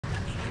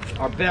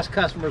our best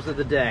customers of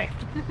the day.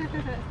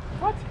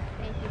 What?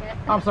 Thank you, guys.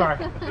 I'm sorry.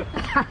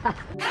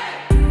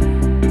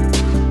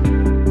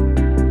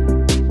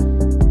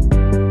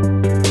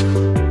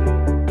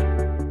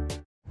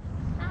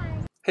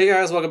 Hey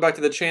guys, welcome back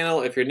to the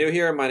channel. If you're new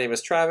here, my name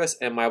is Travis,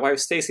 and my wife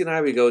Stacy and I,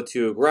 we go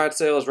to garage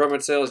sales,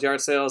 rummage sales, yard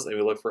sales, and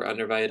we look for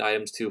undervalued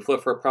items to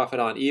flip for a profit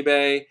on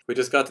eBay. We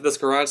just got to this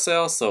garage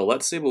sale, so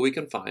let's see what we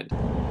can find.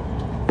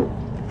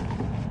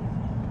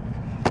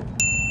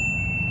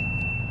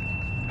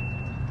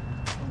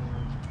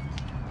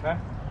 Okay.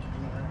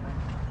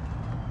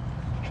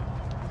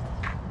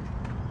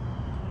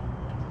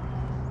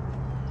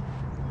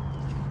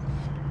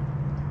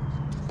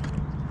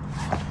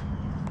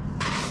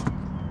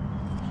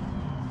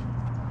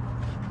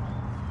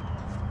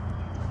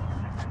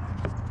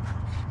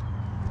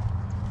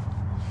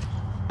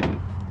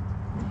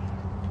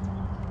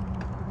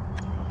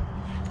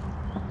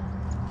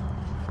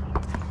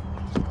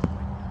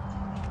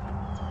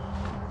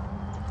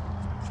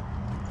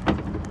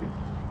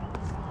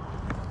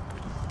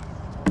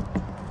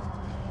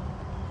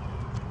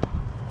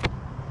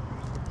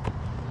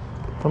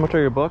 How much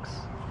are your books?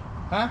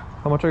 Huh?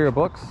 How much are your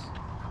books?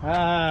 What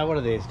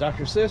are these?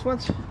 Dr. Seuss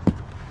ones?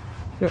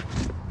 Yep.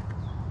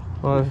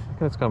 Well, I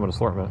think it's kind of an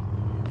assortment.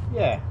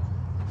 Yeah.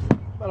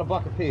 About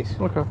 $1 a piece.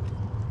 Okay.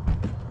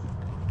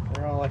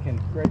 They're all like in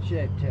great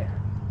shape too.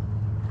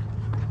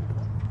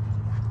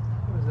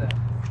 What is that?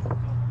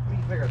 What do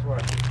you figure it's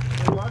worth?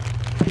 $3?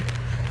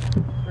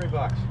 $3.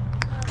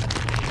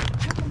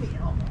 Let me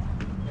help.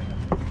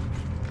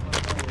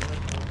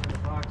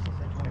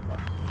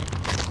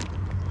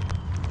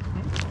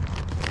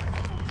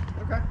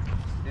 Okay.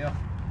 Deal.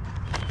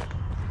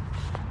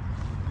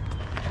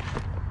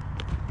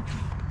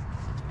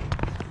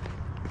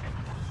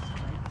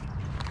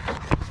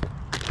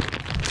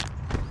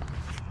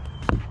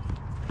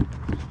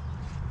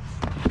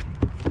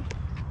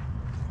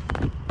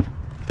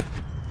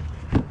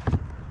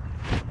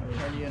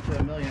 Turn you into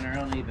a millionaire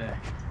on eBay.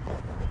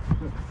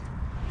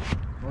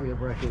 Or you'll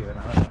break even.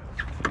 I don't know.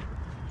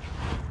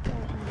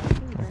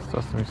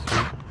 Sesame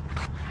Street.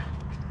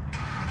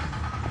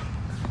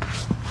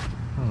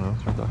 I don't know,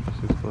 it's from Dr.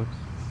 Seuss books.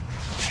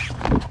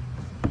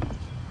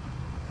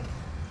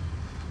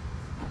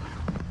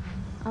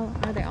 Oh,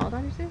 are they all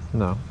Dr. Seuss?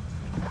 No.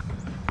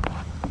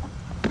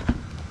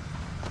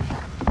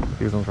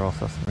 These ones are all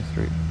Sesame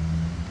Street.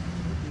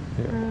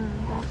 Yeah.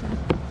 Gotcha.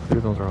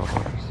 These ones are all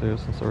Dr.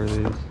 Seuss, and so are these.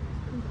 Okay.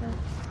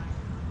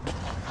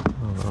 I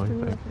don't know, what do you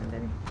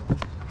think?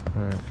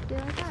 Alright. Do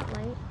you like that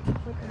light?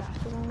 Like the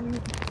basketball one?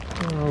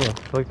 Oh, look,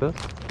 like this?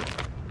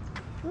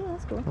 Oh,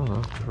 that's cool. I don't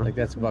know. Like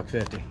that's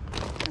 $1.50.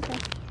 Okay.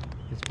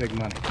 It's big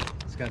money.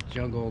 It's got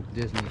jungle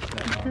Disney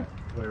stuff on it.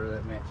 Whatever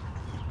that means.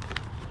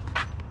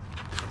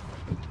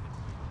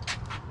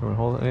 You want to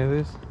hold any of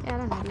these? Yeah, I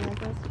don't know. Do you like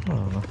those? I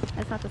don't know.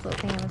 I thought this little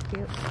thing was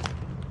cute.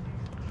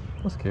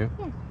 That's cute.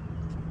 Yeah.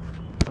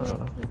 I don't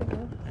know. Does it go?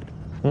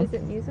 Hmm? Is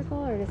it musical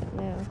or does it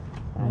move?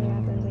 Oh,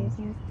 yeah, the waves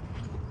move.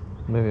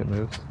 Maybe it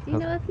moves. Do you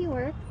know if he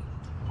works?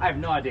 I have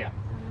no idea.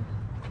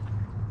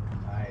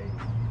 I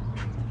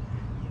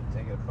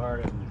take it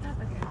apart and That's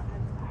okay.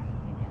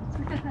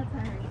 That's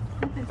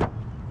alright.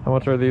 How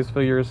much are these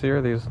figures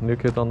here? These new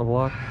kids on the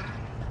block?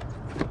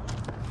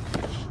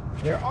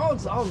 they're all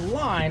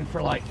online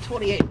for like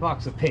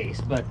 $28 a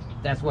piece, but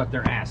that's what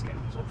they're asking.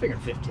 So I figured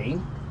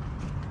 15.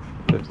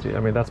 50. I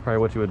mean, that's probably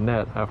what you would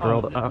net after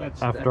all the that's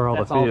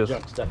fees. all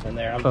junk stuff in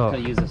there. I'm just gonna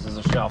use this as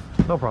a shelf.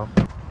 No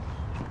problem.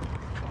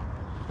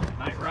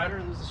 Knight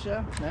Rider, there's a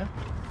show? No?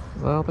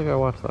 I don't think I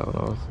watched that when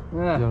I was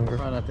younger.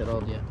 Probably not that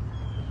old yet.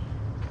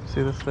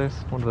 See this face?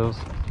 One of those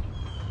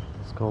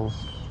skulls.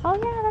 Oh,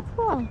 yeah, that's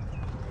cool.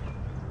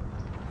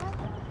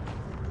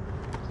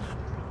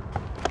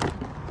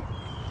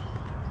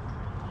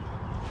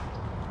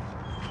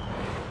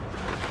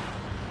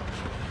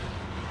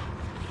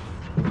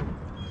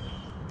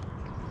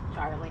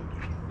 Charlie.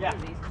 Yeah. What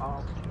are these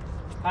called?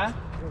 Huh?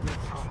 What are these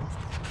called?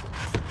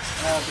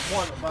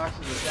 Deployment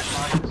boxes or jet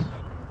boxes.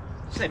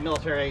 Say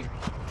military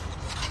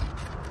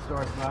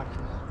storage boxes.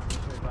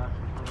 Military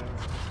boxes, whatever.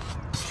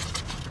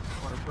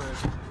 Waterproof,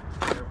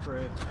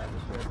 airproof,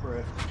 atmosphere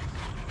proof.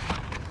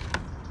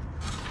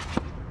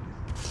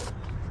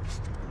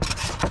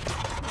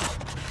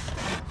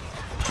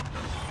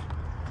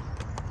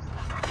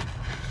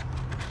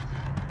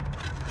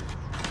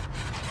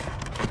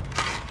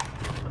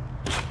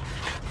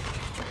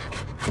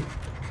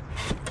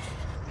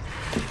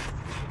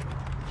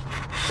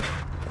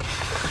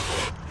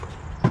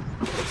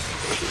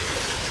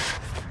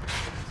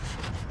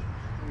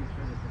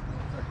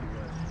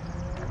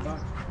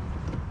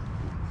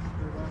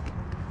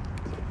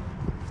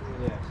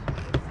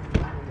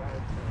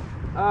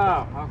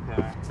 Oh,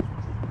 okay.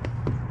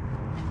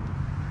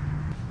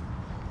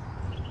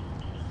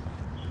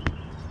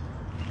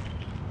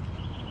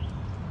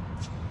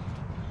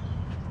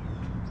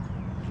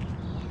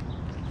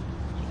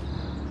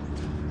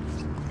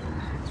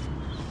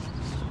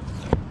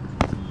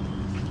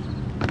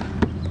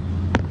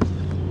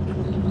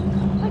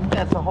 I think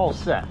that's a whole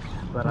set,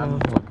 but I'm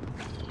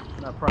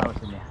not prowess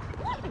in you.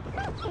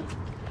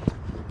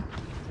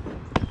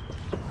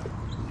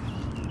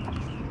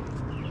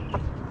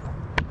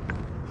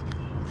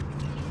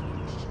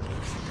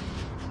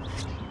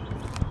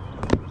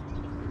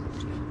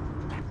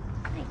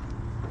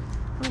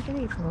 How much are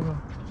these?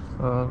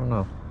 I don't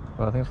know.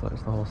 But I think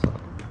it's the whole set.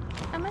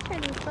 How much are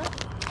these books?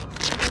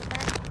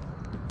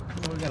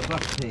 Well, we got a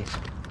buck a piece.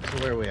 So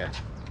where are we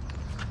at?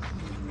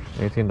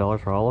 $18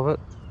 for all of it?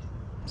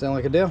 Sound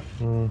like a deal?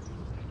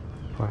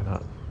 Probably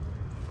not.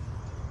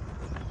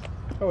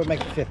 Or we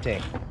make it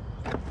 15.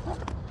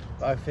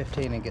 Buy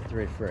 15 and get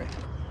 3 free.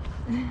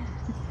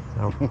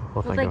 No,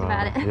 we'll think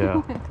about it.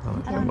 Yeah.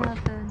 I don't know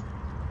if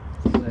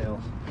the...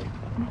 Sales.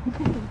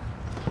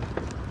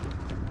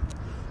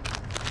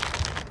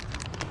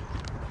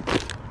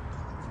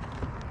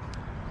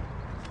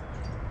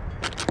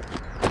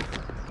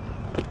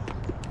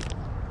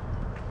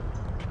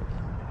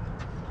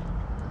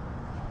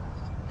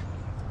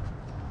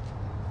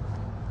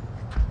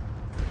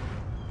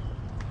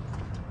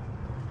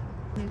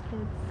 New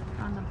Kids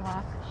on the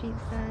Block sheet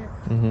set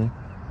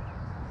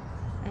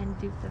and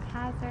Dukes of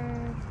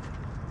Hazzard.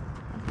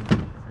 I think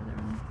that's the other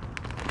one.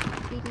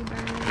 Baby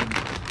Bird.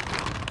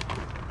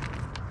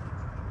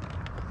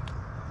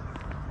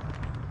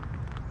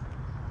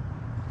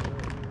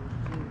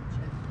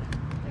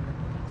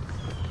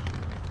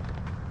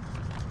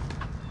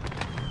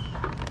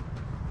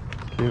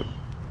 Cute.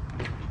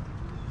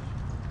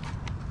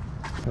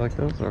 You like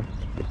those or?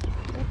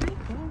 They're pretty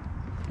cool.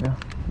 Yeah.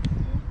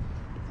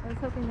 I was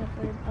hoping that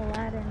the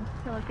Aladdin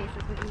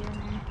pillowcases would be in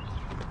there.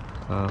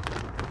 I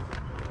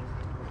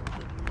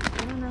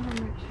don't know how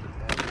much.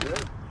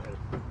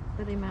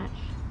 So they match.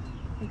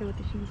 They go with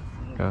the sheets.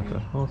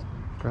 Gotcha. Well, let's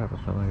grab it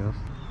then, I guess.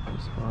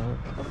 Just fine.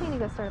 I think we need to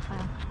go start a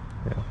pile.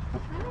 Yeah. Can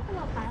I make a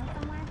little pile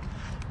somewhere?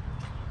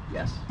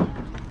 Yes.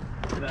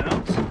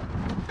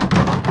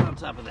 On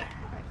top of there.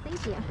 Alright,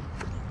 thank you.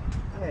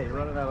 Hey, you're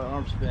running out of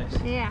arm space.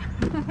 Yeah.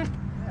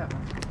 Yeah.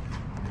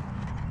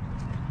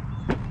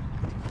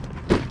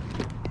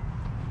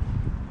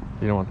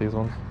 You don't want these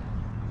ones?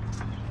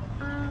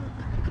 I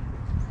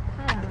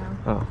don't know.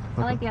 Oh. Okay. I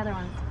like the other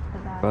ones.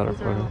 Better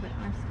These are for a you. little bit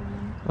more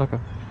slim. Okay.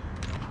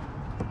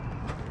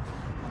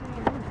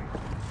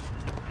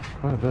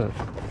 Quite a bit.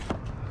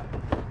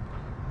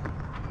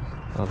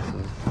 Oh, this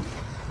is.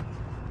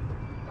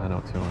 I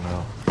know 2 and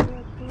now.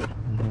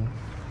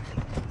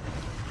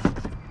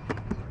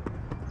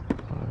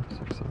 5,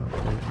 6, 7,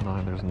 8,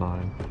 9. There's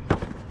 9.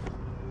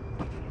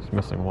 It's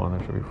missing 1.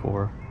 There should be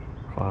 4,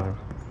 5.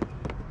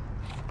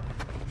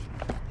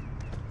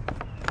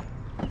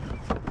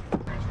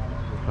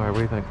 All right. What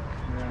do you think?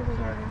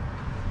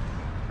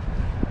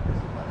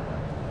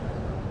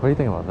 What do you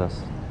think about this?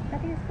 I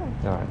think it's cool.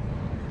 All right.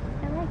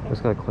 I like it.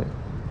 Just gotta clean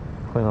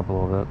up a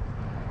little bit.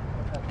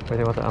 What do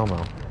you think about the Elmo?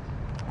 I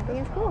think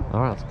it's cool.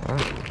 All right. All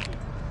right.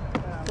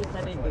 He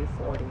said he'd do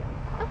 40.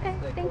 Okay,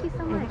 thank you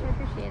so much. I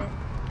appreciate it.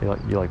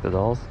 You like the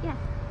dolls? Yeah.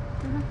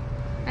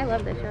 I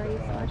love this show. I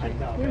used to watch it.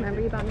 You remember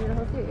you bought me the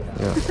whole series.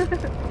 Yeah.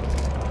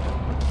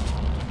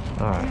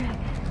 All right.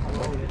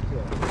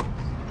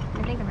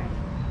 I think I'm ready.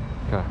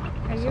 Okay.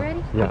 Are you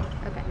ready? Yeah.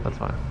 Okay. That's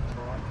fine.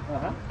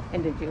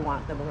 And did you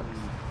want the books?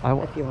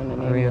 If you want to I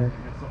name mean, your...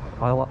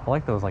 I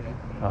like those like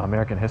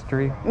American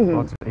history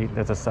books.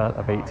 It's a set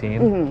of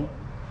 18.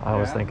 I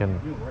was thinking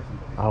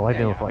I like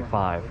doing for like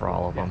 5 for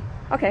all of them.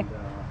 Okay.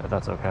 If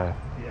that's okay.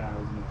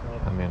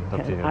 I mean, it's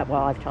up to you.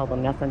 Well, I've told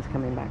them nothing's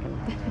coming back in.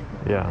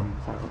 Yeah.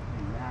 So.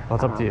 Well,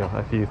 it's up to you.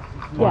 If you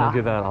want to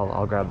do that,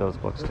 I'll grab those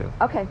books too.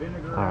 Okay.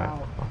 All right.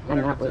 And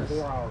that was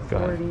Go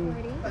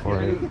ahead.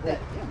 40.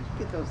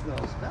 Get those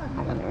little stuff.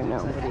 I don't even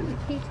know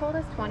what He told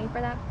us 20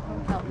 for that.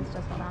 Pelton's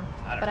just hold on.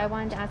 But I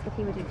wanted to ask if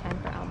he would do 10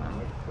 for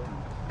Elmo.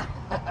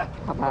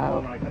 How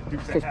about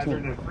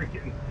 15?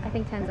 I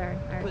think 10s are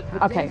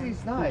Okay.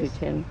 Daisy's We'll nice. do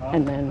 10.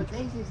 And then... But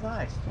Daisy's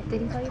nice.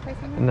 Did he tell you price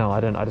on that? No,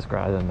 I didn't. I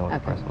didn't know what the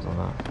Okay. price was on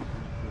that.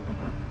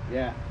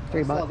 Yeah.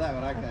 $3. I saw that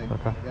one. I got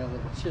Okay. a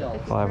little chill.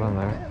 5 on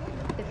there.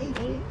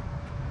 58.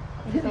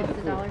 And so it's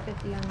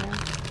 $1.50 on there.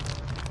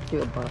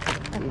 do a book.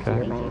 Okay.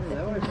 Easier math.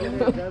 That was really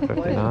good.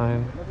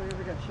 59. Nobody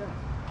ever got shot.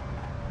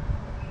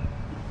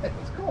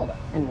 It's cool though.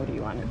 And what do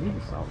you want to do?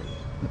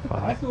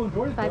 Five. $5?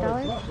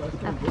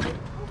 Okay.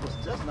 This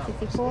does not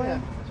 64.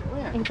 stand.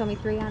 And you told me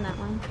 3 on that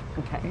one.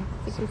 Okay.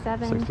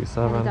 67.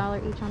 67. And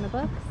 $1 each on the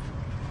books.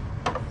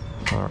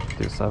 All right,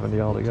 do 70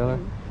 altogether.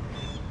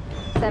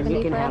 70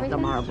 You can for have everything? the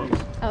marbles.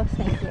 Oh,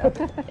 thank you.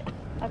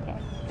 Okay.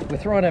 We're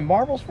throwing in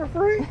marbles for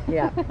free?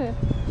 Yeah.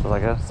 So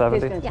like a He's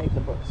 70? going to take the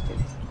books too.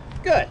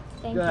 Good.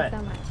 Thank Good. you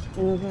so much.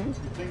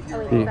 Mm-hmm. Oh,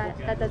 wait, The-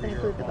 that doesn't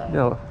include the book.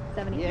 No,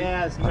 70.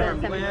 Yeah, it's So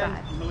turned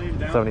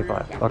 75.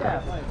 75. Okay.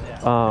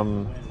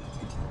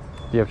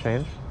 Do you have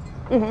change?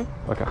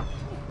 Mm-hmm. Okay.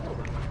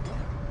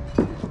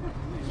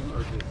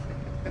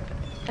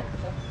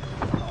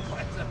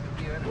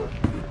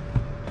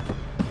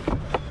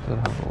 Did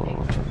have a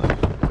little in there.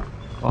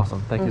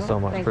 Awesome. Thank you so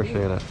much. Thank you.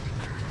 Appreciate it.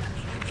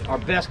 Our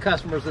best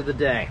customers of the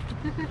day.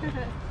 Thank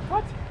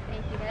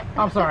you, guys.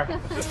 I'm sorry.